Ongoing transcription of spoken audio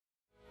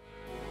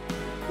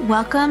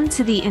Welcome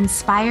to the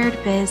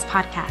Inspired Biz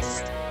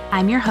podcast.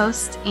 I'm your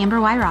host, Amber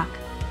Wyrock.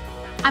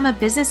 I'm a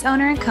business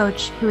owner and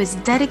coach who is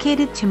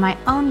dedicated to my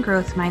own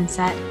growth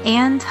mindset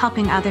and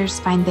helping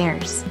others find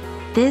theirs.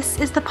 This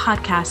is the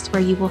podcast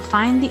where you will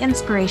find the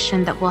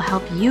inspiration that will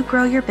help you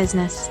grow your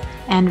business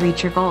and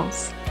reach your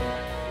goals.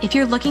 If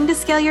you're looking to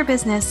scale your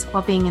business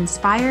while being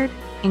inspired,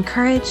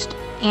 encouraged,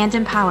 and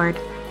empowered,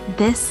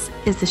 this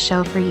is the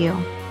show for you.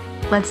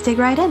 Let's dig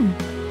right in.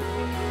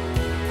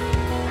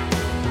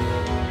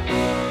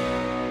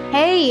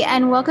 Hey,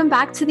 and welcome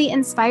back to the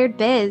Inspired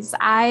Biz.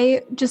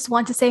 I just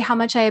want to say how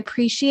much I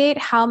appreciate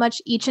how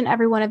much each and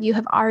every one of you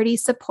have already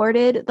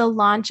supported the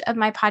launch of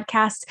my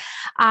podcast.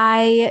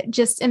 I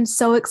just am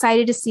so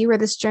excited to see where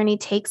this journey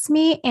takes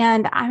me,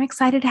 and I'm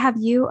excited to have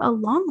you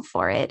along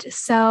for it.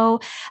 So,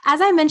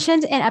 as I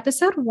mentioned in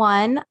episode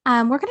 1,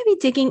 we're going to be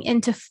digging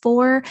into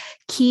 4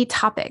 key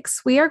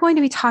topics. We are going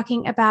to be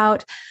talking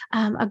about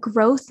a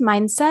growth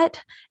mindset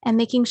and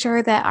making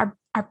sure that our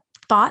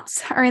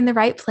thoughts are in the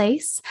right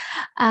place.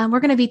 We're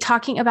going to be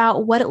talking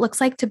about what it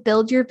looks like to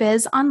build your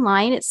biz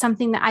online. It's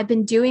something that I've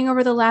been doing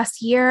over the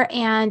last year,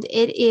 and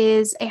it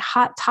is a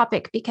hot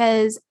topic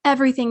because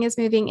everything is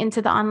moving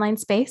into the online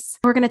space.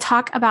 We're going to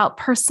talk about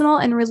personal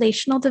and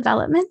relational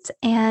development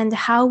and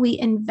how we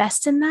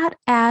invest in that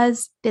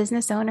as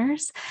business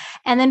owners.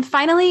 And then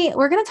finally,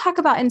 we're going to talk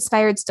about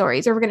inspired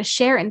stories, or we're going to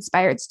share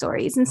inspired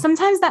stories. And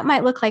sometimes that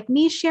might look like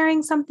me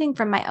sharing something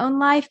from my own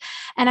life.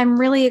 And I'm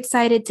really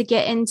excited to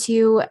get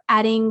into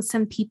adding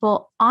some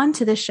people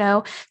onto the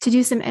show to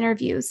do some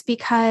interviews,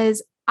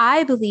 because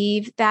I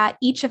believe that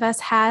each of us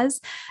has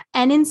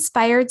an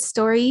inspired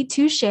story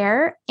to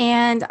share.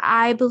 And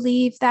I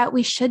believe that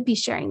we should be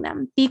sharing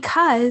them,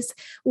 because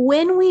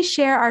when we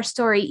share our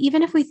story,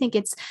 even if we think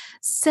it's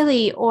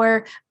silly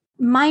or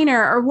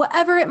minor or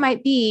whatever it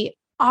might be,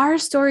 our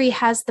story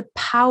has the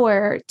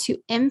power to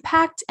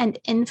impact and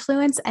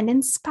influence and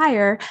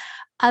inspire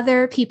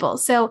other people.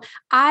 So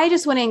I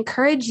just want to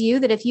encourage you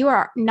that if you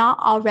are not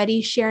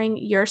already sharing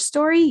your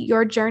story,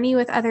 your journey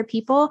with other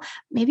people,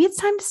 maybe it's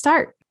time to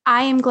start.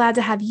 I am glad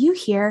to have you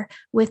here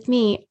with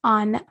me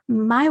on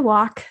my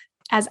walk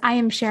as I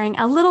am sharing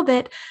a little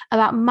bit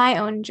about my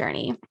own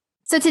journey.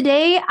 So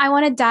today I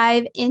want to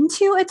dive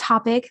into a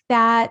topic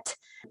that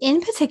in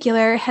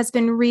particular has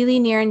been really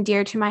near and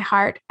dear to my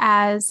heart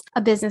as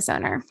a business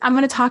owner. I'm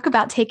going to talk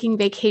about taking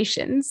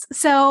vacations.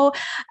 So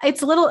it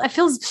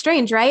feels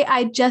strange, right?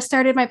 I just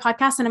started my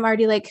podcast and I'm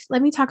already like,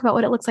 let me talk about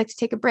what it looks like to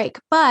take a break.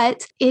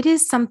 But it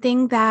is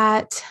something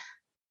that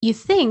you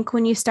think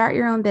when you start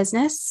your own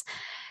business.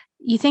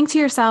 You think to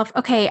yourself,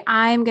 okay,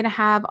 I'm going to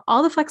have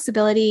all the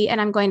flexibility and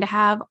I'm going to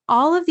have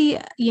all of the,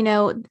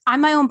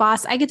 I'm my own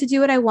boss. I get to do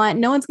what I want.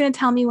 No one's going to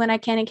tell me when I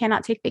can and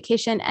cannot take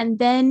vacation. And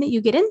then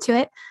you get into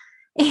it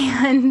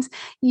and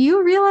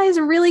you realize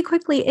really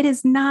quickly it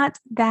is not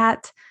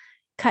that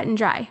cut and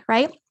dry,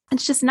 right?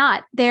 It's just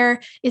not. There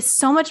is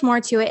so much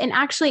more to it. And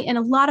actually, in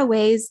a lot of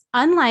ways,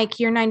 unlike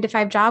your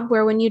 9-to-5 job,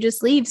 where when you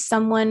just leave,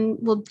 someone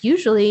will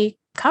usually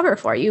cover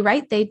for you,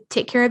 right? They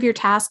take care of your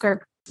task,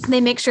 or they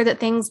make sure that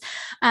things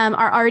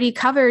are already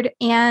covered.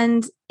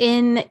 And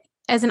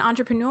as an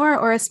entrepreneur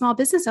or a small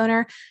business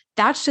owner,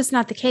 that's just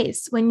not the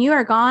case. When you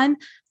are gone,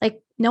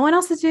 no one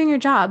else is doing your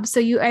job. So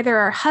you either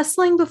are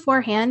hustling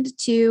beforehand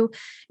to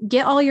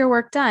get all your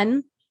work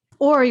done,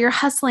 or you're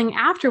hustling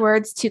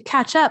afterwards to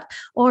catch up,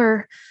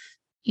 or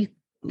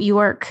you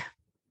work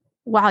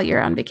while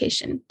you're on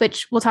vacation,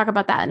 which we'll talk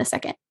about that in a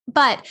second.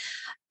 But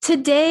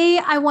today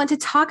I want to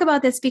talk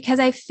about this because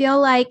I feel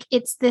like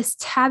it's this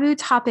taboo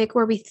topic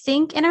where we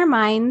think in our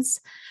minds,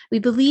 we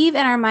believe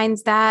in our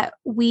minds that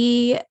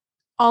we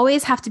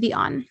always have to be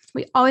on.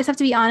 We always have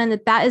to be on, and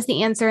that is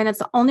the answer. And that's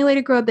the only way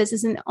to grow a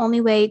business and the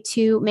only way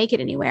to make it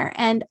anywhere.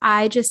 And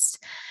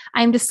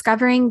I'm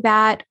discovering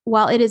that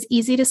while it is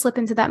easy to slip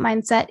into that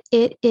mindset,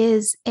 it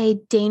is a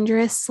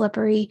dangerous,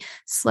 slippery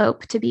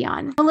slope to be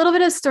on. A little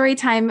bit of story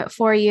time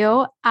for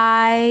you.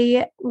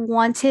 I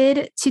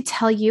wanted to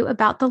tell you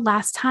about the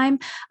last time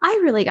I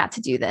really got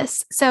to do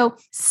this. So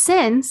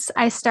since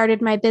I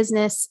started my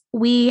business,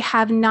 we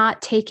have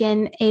not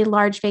taken a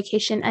large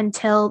vacation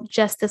until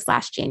just this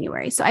last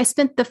January. So I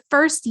spent the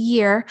first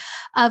year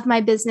of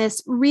my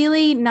business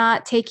really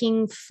not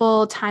taking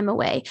full time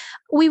away.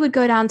 We would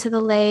go down to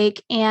the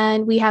lake,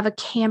 and we have a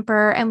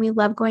camper and we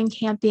love going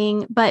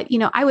camping, but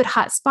I would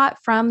hotspot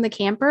from the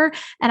camper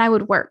and I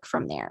would work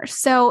from there.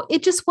 So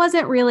it just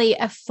wasn't really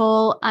a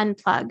full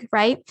unplug,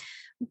 right?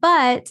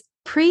 But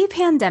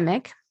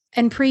pre-pandemic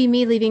and pre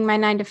me leaving my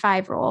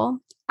 9-to-5 role,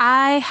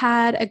 I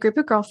had a group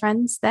of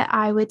girlfriends that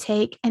I would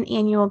take an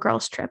annual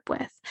girls trip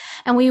with.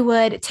 And we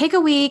would take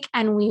a week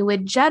and we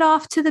would jet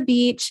off to the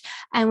beach,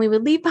 and we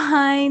would leave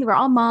behind, we're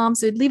all moms,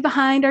 so we'd leave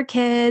behind our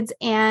kids,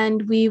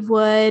 and we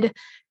would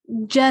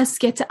just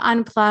get to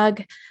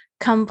unplug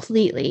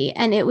completely.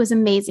 And it was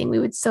amazing. We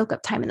would soak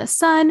up time in the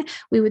sun.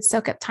 We would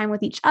soak up time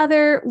with each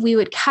other. We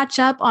would catch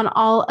up on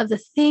all of the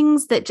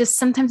things that just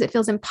sometimes it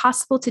feels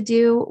impossible to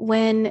do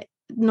when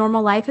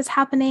normal life is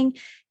happening.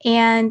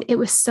 And it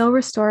was so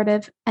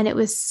restorative and it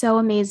was so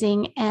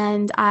amazing.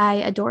 And I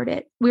adored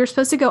it. We were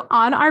supposed to go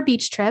on our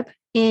beach trip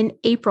in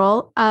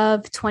April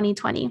of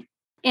 2020.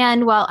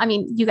 And well, I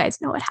mean, you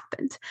guys know what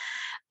happened.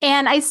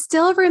 And I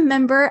still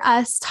remember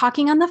us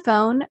talking on the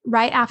phone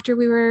right after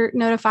we were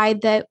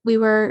notified that we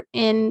were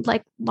in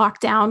like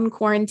lockdown,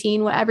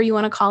 quarantine, whatever you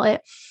want to call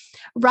it.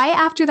 Right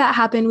after that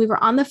happened, we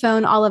were on the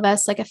phone, all of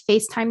us, like a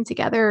FaceTime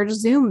together or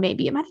Zoom,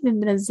 maybe. It might have even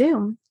been a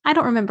Zoom. I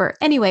don't remember.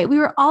 Anyway, we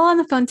were all on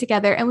the phone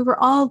together and we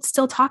were all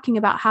still talking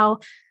about how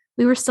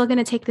we were still going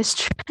to take this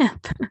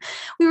trip.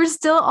 We were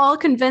still all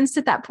convinced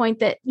at that point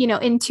that,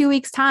 in 2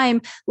 weeks'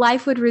 time,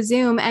 life would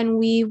resume and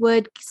we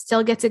would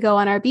still get to go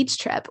on our beach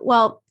trip.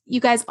 Well, you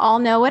guys all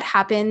know what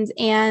happened.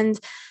 And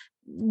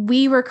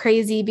we were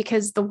crazy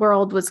because the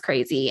world was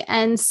crazy.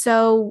 And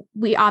so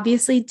we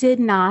obviously did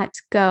not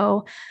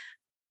go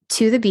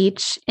to the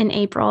beach in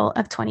April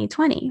of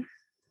 2020.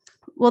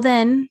 Well,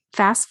 then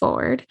fast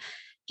forward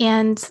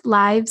and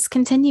lives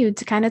continued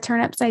to kind of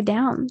turn upside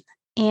down.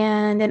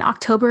 And in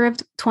October of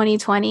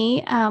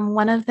 2020,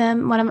 one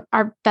of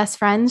our best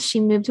friends, she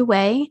moved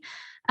away.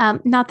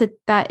 Not that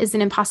that is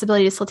an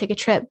impossibility to still take a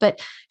trip,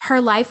 but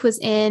her life was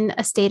in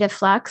a state of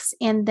flux.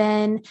 And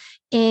then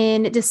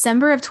in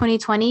December of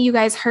 2020, you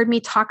guys heard me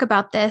talk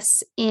about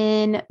this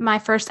in my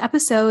first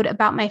episode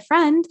about my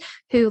friend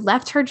who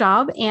left her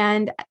job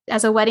and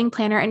as a wedding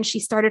planner, and she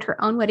started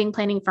her own wedding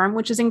planning firm,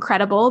 which is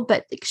incredible.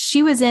 But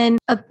she was in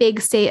a big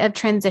state of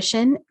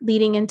transition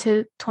leading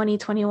into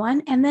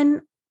 2021. And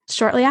then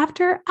shortly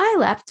after, I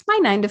left my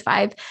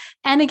 9-to-5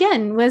 and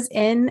again was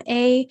in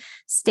a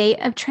state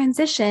of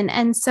transition.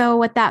 And so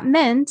what that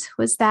meant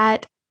was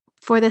that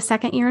for the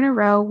second year in a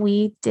row,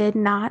 we did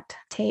not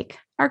take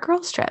our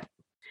girls' trip.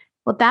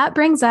 Well, that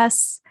brings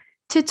us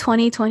to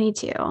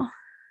 2022.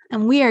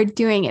 And we are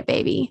doing it,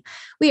 baby.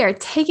 We are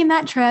taking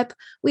that trip.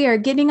 We are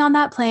getting on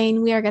that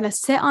plane. We are going to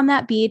sit on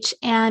that beach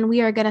and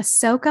we are going to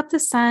soak up the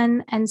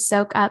sun and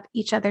soak up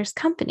each other's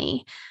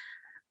company.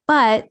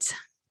 But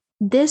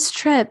this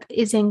trip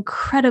is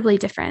incredibly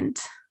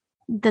different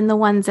than the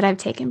ones that I've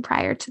taken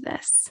prior to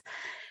this.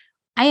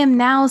 I am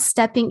now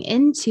stepping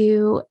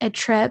into a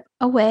trip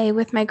away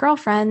with my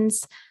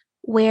girlfriends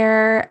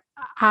where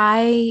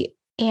I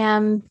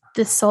am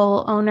the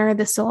sole owner,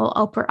 the sole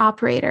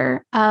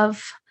operator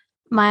of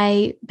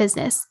my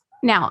business.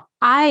 Now,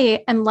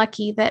 I am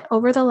lucky that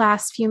over the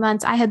last few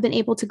months, I have been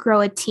able to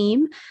grow a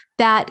team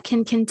that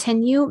can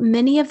continue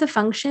many of the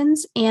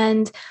functions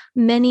and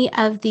many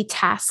of the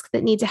tasks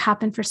that need to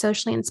happen for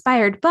Socially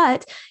Inspired.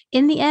 But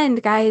in the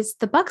end, guys,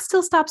 the buck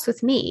still stops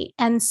with me.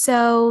 And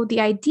so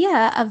the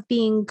idea of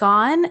being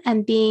gone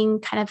and being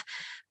kind of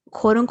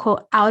quote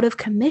unquote out of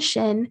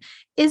commission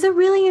is a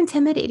really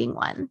intimidating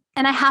one.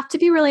 And I have to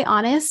be really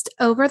honest,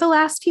 over the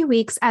last few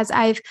weeks, as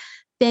I've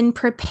been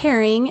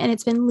preparing and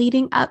it's been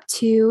leading up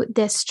to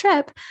this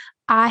trip,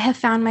 I have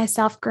found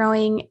myself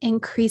growing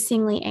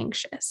increasingly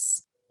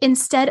anxious.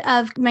 Instead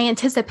of my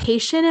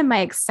anticipation and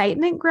my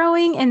excitement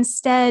growing,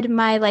 instead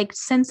my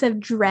sense of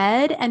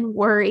dread and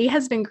worry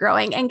has been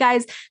growing. And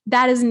guys,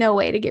 that is no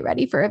way to get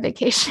ready for a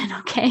vacation,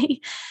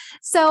 okay?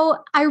 So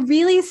I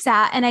really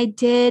sat and I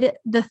did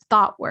the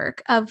thought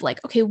work of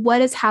okay, what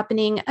is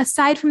happening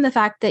aside from the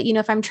fact that,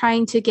 if I'm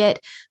trying to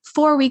get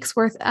 4 weeks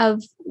worth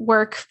of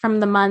work from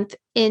the month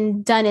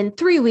done in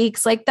 3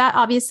 weeks, that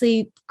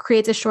obviously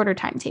creates a shorter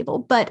timetable.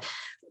 But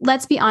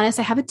let's be honest,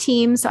 I have a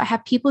team, so I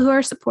have people who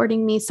are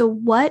supporting me. So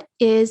what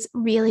is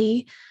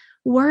really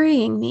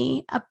worrying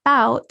me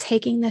about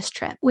taking this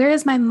trip? Where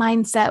is my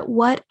mindset?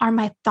 What are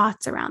my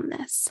thoughts around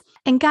this?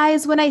 And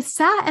guys, when I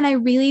sat and I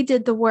really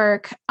did the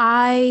work,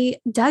 I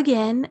dug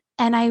in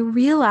and I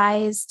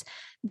realized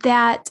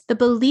that the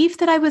belief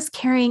that I was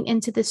carrying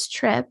into this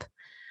trip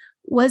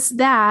was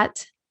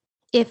that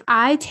if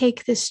I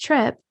take this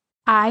trip,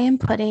 I am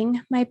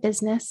putting my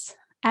business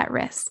at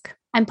risk.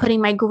 I'm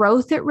putting my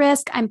growth at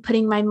risk. I'm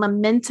putting my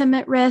momentum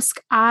at risk.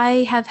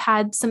 I have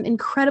had some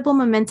incredible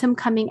momentum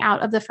coming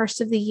out of the first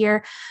of the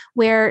year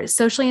where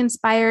Socially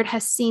Inspired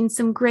has seen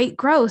some great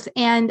growth.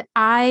 And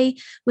I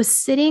was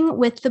sitting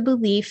with the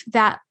belief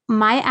that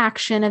my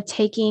action of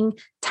taking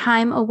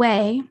time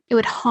away, it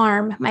would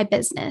harm my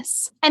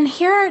business. And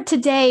here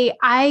today,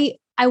 I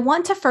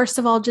want to first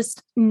of all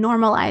just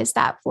normalize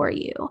that for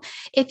you.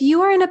 If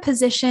you are in a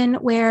position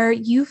where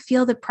you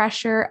feel the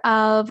pressure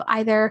of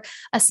either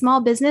a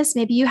small business,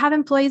 maybe you have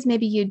employees,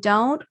 maybe you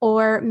don't,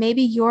 or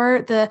maybe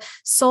you're the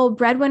sole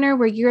breadwinner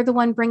where you're the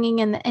one bringing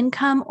in the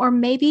income, or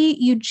maybe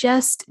you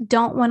just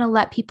don't want to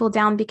let people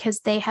down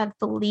because they have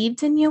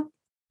believed in you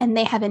and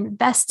they have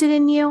invested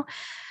in you.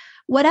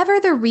 Whatever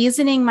the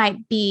reasoning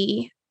might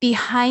be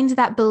behind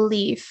that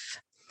belief,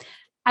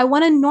 I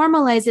want to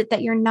normalize it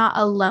that you're not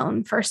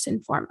alone first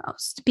and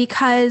foremost,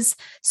 because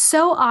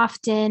so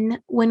often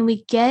when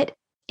we get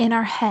in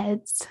our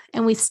heads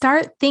and we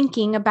start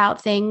thinking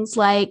about things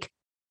like,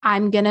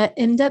 I'm going to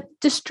end up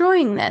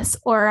destroying this,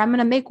 or I'm going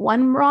to make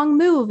one wrong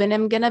move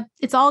and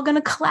it's all going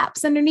to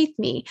collapse underneath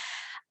me.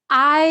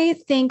 I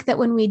think that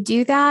when we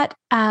do that,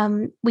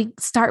 we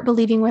start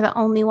believing we're the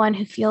only one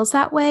who feels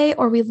that way,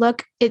 or we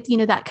look at,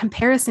 that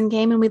comparison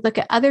game and we look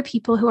at other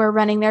people who are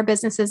running their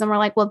businesses and we're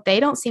like, well, they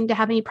don't seem to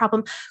have any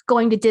problem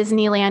going to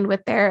Disneyland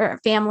with their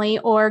family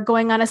or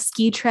going on a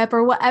ski trip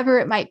or whatever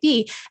it might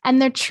be.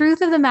 And the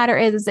truth of the matter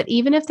is that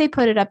even if they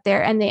put it up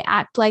there and they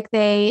act like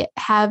they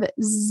have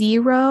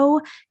zero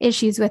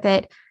issues with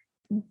it,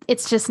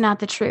 it's just not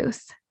the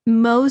truth.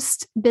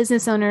 Most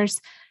business owners,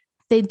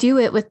 they do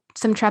it with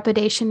some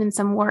trepidation and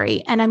some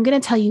worry. And I'm going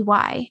to tell you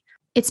why.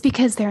 It's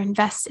because they're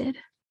invested.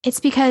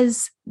 It's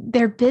because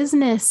their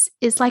business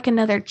is like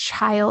another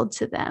child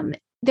to them.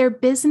 Their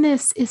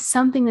business is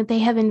something that they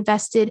have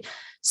invested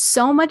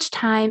so much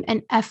time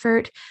and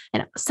effort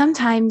and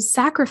sometimes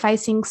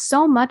sacrificing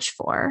so much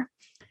for,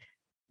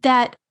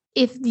 that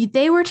if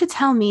they were to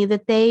tell me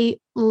that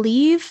they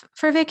leave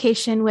for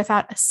vacation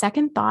without a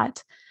second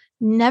thought,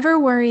 never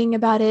worrying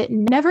about it,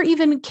 never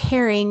even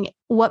caring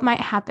what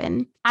might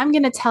happen, I'm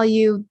going to tell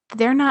you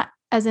they're not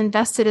as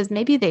invested as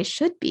maybe they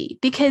should be,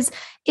 because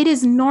it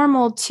is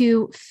normal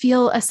to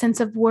feel a sense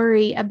of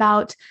worry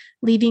about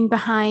leaving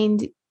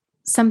behind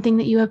something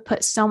that you have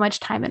put so much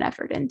time and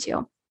effort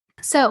into.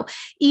 So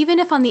even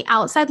if on the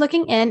outside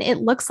looking in, it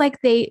looks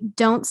like they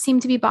don't seem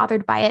to be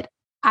bothered by it,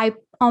 I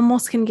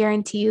almost can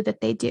guarantee you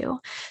that they do.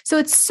 So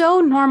it's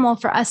so normal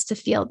for us to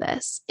feel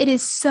this. It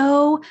is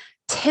so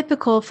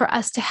typical for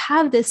us to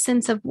have this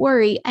sense of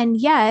worry. And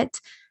yet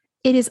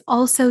it is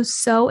also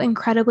so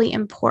incredibly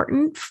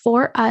important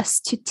for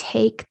us to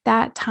take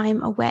that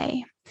time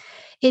away.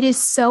 It is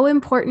so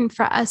important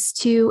for us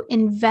to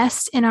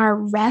invest in our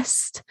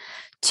rest,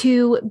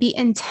 to be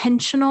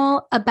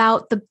intentional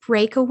about the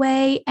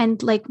breakaway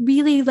and like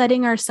really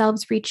letting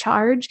ourselves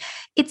recharge.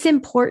 It's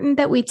important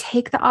that we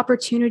take the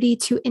opportunity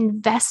to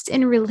invest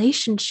in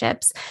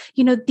relationships.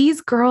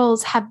 These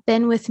girls have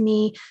been with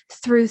me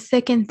through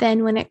thick and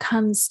thin when it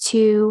comes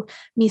to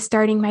me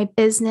starting my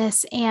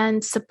business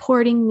and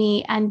supporting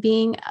me and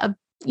being a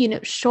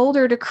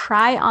shoulder to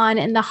cry on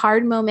in the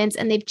hard moments.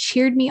 And they've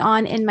cheered me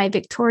on in my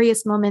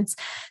victorious moments.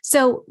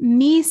 So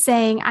me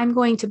saying, I'm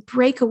going to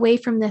break away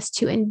from this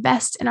to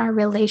invest in our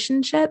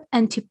relationship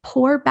and to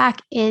pour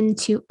back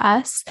into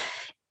us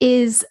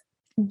is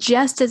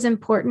just as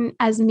important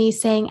as me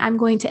saying, I'm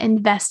going to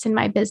invest in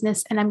my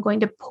business and I'm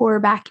going to pour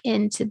back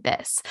into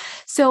this.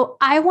 So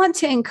I want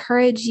to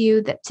encourage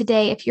you that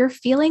today, if you're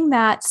feeling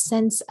that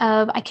sense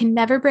of, I can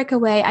never break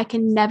away, I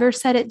can never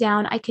set it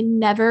down, I can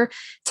never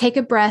take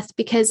a breath,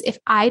 because if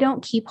I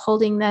don't keep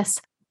holding this,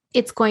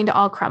 it's going to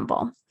all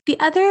crumble. The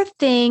other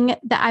thing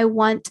that I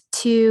want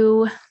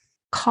to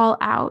call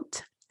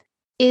out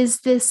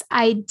is this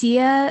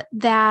idea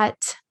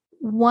that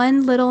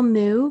one little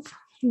move,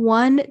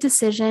 one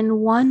decision,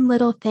 one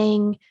little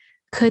thing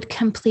could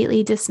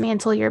completely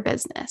dismantle your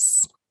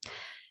business.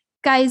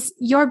 Guys,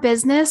 your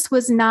business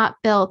was not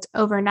built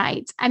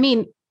overnight. I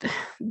mean,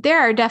 there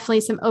are definitely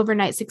some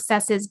overnight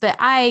successes, but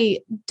I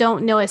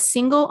don't know a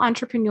single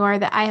entrepreneur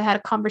that I had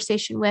a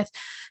conversation with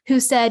who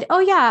said, oh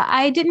yeah,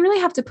 I didn't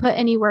really have to put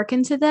any work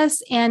into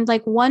this, and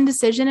like one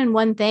decision and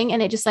one thing,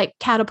 and it just like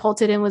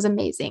catapulted and was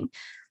amazing.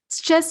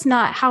 It's just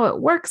not how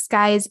it works,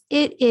 guys.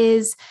 It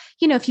is,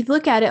 if you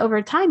look at it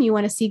over time, you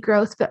want to see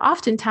growth, but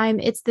oftentimes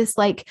it's this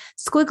like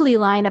squiggly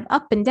line of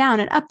up and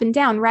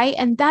down, right?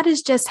 And that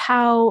is just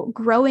how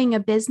growing a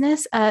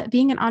business,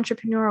 being an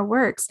entrepreneur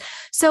works.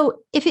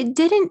 So if it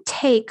didn't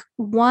take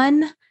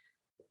one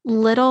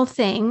little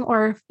thing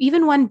or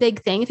even one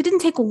big thing, if it didn't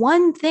take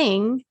one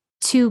thing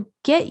to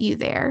get you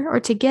there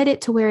or to get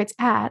it to where it's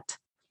at,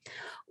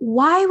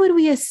 why would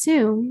we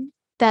assume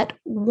that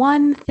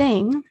one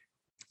thing,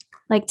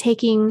 like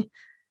taking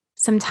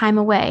some time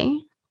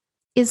away,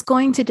 is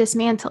going to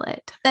dismantle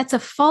it? That's a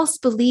false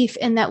belief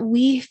in that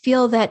we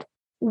feel that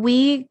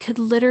we could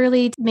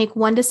literally make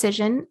one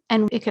decision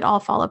and it could all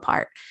fall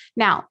apart.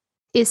 Now,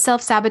 is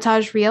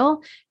self-sabotage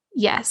real?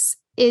 Yes.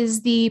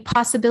 Is the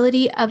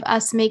possibility of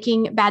us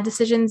making bad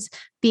decisions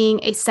being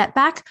a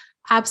setback?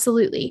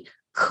 Absolutely.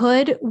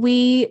 Could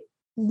we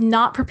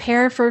not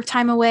prepare for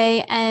time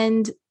away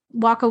and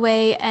walk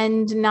away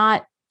and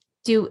not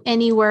do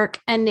any work,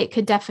 and it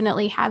could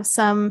definitely have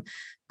some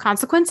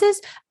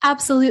consequences?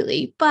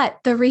 Absolutely. But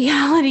the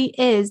reality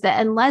is that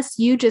unless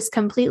you just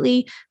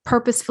completely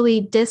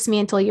purposefully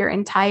dismantle your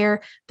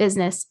entire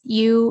business,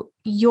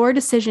 your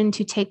decision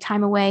to take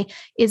time away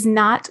is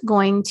not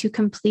going to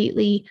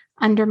completely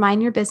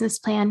undermine your business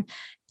plan.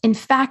 In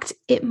fact,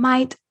 it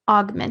might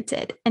augment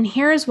it. And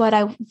here's what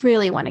I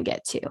really want to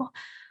get to.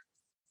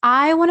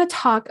 I want to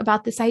talk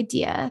about this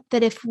idea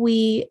that if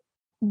we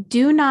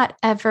do not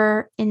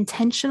ever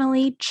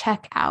intentionally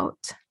check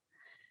out,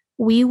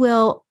 we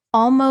will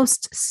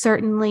almost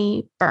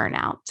certainly burn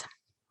out.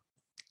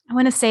 I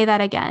want to say that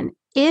again.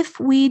 If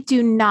we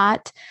do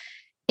not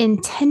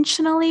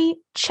intentionally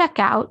check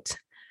out,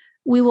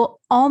 we will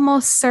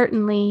almost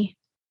certainly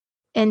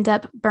end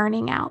up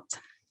burning out.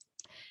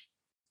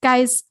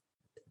 Guys,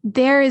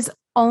 there is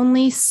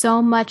only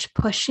so much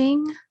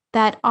pushing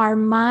that our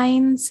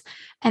minds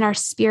and our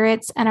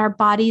spirits and our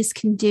bodies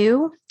can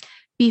do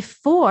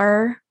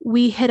before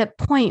we hit a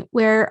point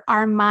where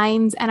our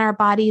minds and our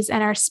bodies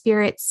and our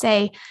spirits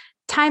say,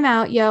 time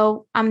out,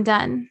 yo, I'm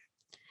done.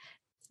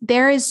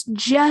 There is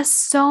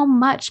just so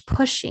much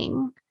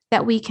pushing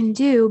that we can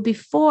do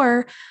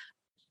before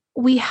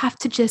we have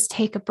to just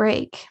take a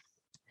break.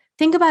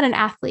 Think about an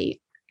athlete.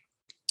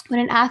 When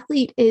an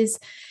athlete is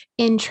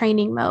in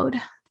training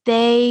mode,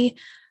 they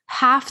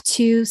have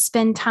to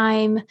spend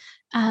time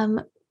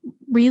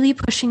really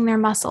pushing their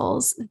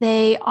muscles.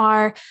 They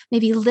are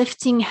maybe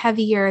lifting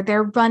heavier.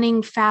 They're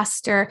running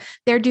faster.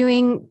 They're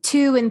doing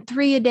 2 and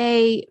 3 a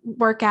day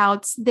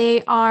workouts.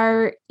 They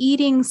are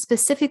eating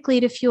specifically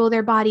to fuel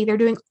their body. They're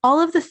doing all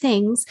of the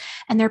things,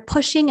 and they're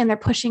pushing and they're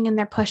pushing and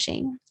they're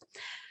pushing.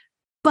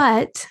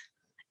 But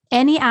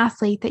any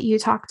athlete that you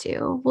talk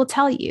to will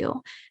tell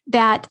you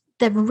that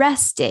the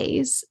rest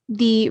days,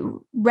 the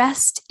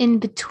rest in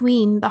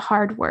between the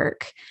hard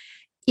work,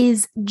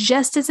 is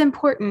just as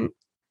important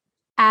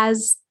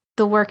as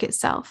the work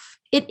itself.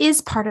 It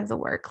is part of the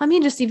work. Let me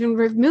just even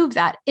remove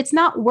that. It's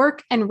not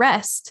work and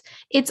rest.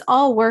 It's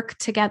all work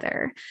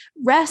together.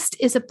 Rest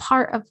is a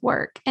part of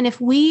work. And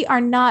if we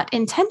are not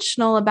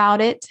intentional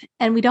about it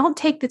and we don't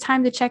take the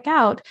time to check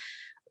out,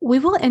 we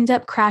will end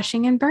up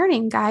crashing and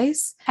burning,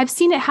 guys. I've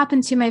seen it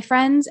happen to my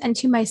friends and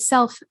to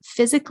myself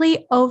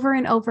physically over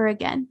and over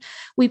again.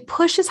 We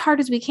push as hard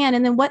as we can.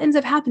 And then what ends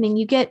up happening?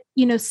 You get,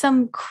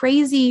 some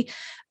crazy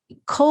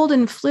cold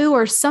and flu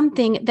or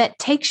something that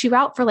takes you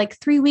out for like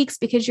 3 weeks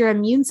because your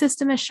immune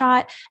system is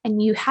shot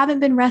and you haven't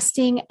been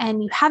resting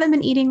and you haven't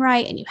been eating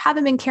right and you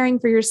haven't been caring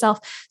for yourself.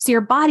 So your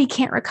body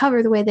can't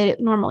recover the way that it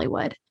normally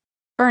would.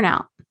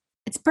 Burnout.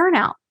 It's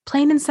burnout,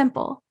 plain and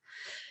simple.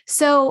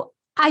 So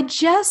I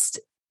just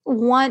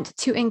want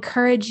to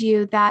encourage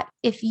you that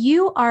if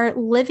you are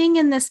living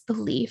in this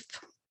belief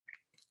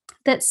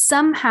that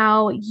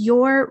somehow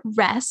your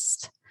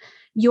rest,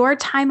 your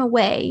time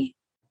away,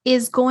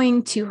 is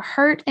going to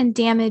hurt and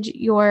damage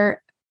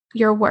your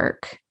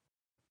work,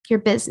 your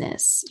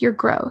business, your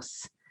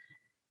growth,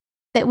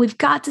 that we've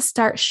got to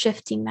start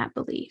shifting that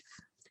belief.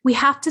 We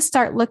have to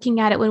start looking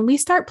at it when we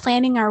start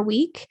planning our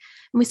week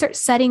and we start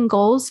setting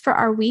goals for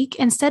our week,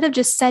 instead of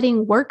just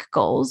setting work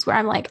goals where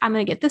I'm like, I'm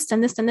going to get this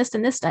done, this done, this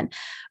done, this done.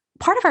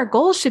 Part of our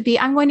goals should be,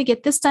 I'm going to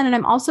get this done, and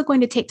I'm also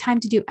going to take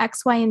time to do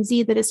X, Y, and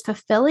Z that is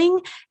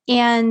fulfilling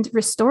and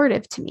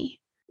restorative to me.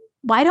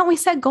 Why don't we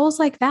set goals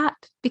like that?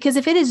 Because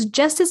if it is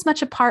just as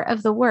much a part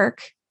of the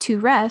work to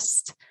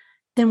rest,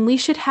 then we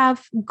should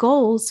have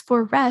goals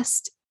for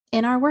rest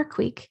in our work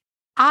week.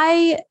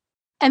 I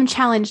am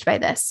challenged by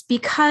this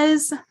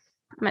because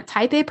I'm a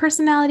type A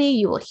personality.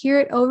 You will hear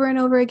it over and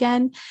over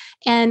again.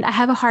 And I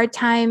have a hard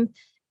time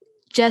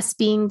just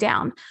being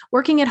down.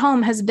 Working at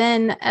home has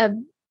been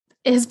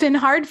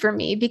hard for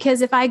me,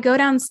 because if I go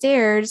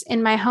downstairs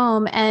in my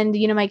home and,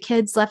 my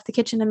kids left the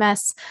kitchen a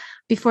mess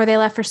before they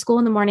left for school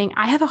in the morning,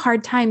 I have a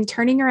hard time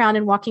turning around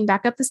and walking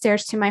back up the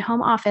stairs to my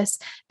home office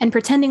and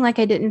pretending like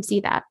I didn't see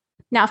that.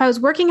 Now, if I was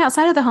working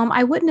outside of the home,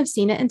 I wouldn't have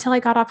seen it until I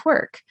got off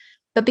work.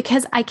 But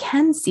because I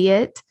can see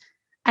it,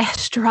 I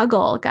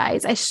struggle,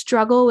 guys. I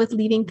struggle with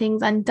leaving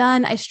things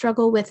undone. I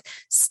struggle with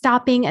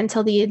stopping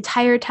until the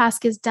entire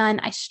task is done.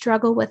 I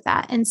struggle with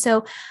that. And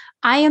so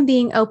I am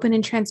being open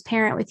and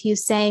transparent with you,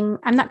 saying,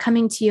 I'm not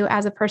coming to you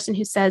as a person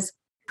who says,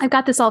 I've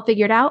got this all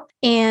figured out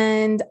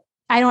and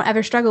I don't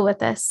ever struggle with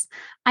this.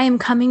 I am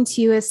coming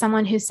to you as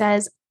someone who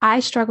says,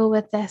 I struggle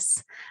with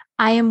this.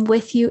 I am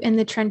with you in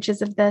the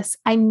trenches of this.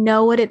 I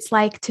know what it's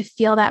like to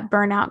feel that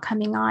burnout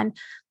coming on,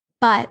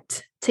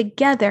 but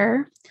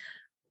together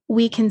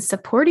we can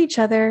support each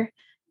other.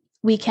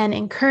 We can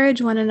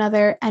encourage one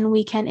another, and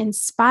we can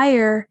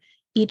inspire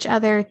each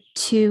other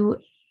to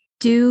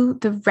do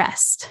the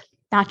rest,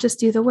 not just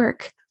do the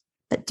work,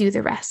 but do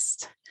the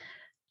rest.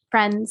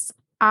 Friends,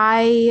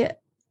 I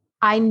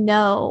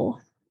know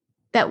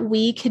that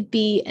we could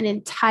be an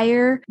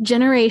entire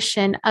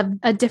generation of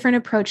a different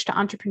approach to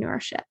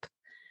entrepreneurship.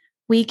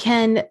 We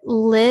can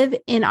live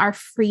in our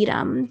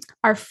freedom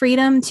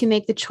to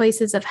make the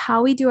choices of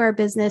how we do our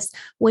business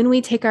when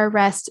we take our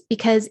rest.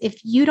 Because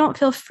if you don't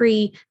feel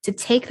free to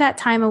take that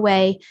time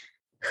away,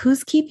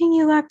 who's keeping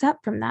you locked up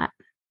from that?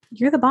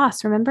 You're the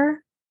boss,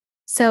 remember?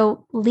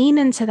 So lean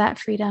into that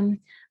freedom,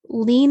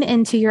 lean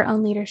into your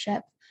own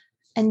leadership,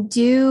 and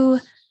do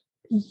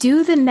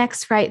the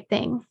next right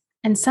thing.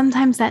 And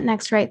sometimes that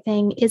next right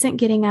thing isn't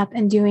getting up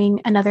and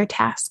doing another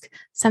task.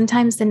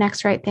 Sometimes the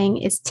next right thing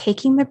is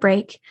taking the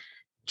break,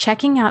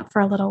 checking out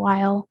for a little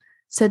while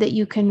so that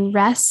you can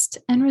rest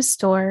and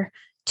restore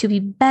to be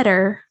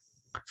better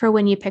for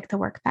when you pick the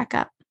work back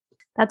up.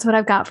 That's what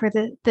I've got for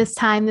this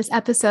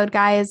episode,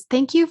 guys.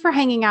 Thank you for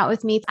hanging out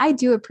with me. I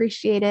do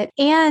appreciate it.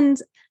 And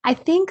I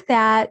think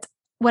that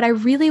what I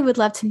really would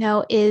love to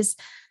know is,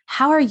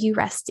 how are you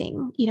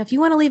resting? If you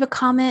want to leave a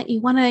comment, you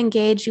want to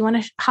engage, you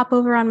want to hop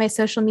over on my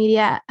social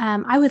media,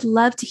 I would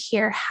love to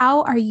hear,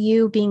 how are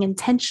you being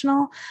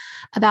intentional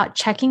about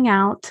checking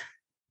out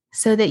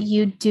so that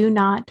you do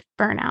not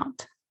burn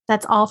out?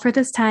 That's all for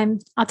this time.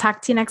 I'll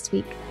talk to you next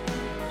week.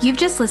 You've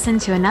just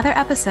listened to another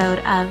episode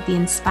of the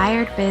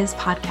Inspired Biz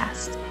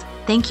podcast.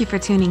 Thank you for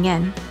tuning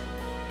in.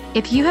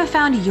 If you have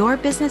found your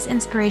business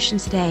inspiration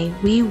today,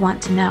 we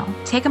want to know.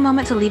 Take a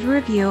moment to leave a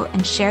review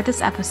and share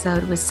this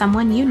episode with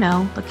someone you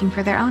know looking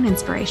for their own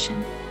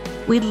inspiration.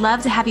 We'd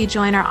love to have you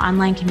join our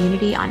online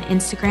community on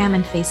Instagram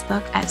and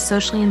Facebook at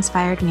Socially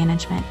Inspired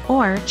Management,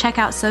 or check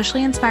out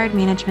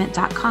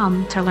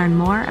sociallyinspiredmanagement.com to learn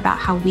more about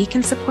how we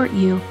can support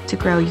you to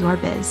grow your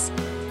biz.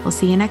 We'll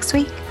see you next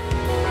week.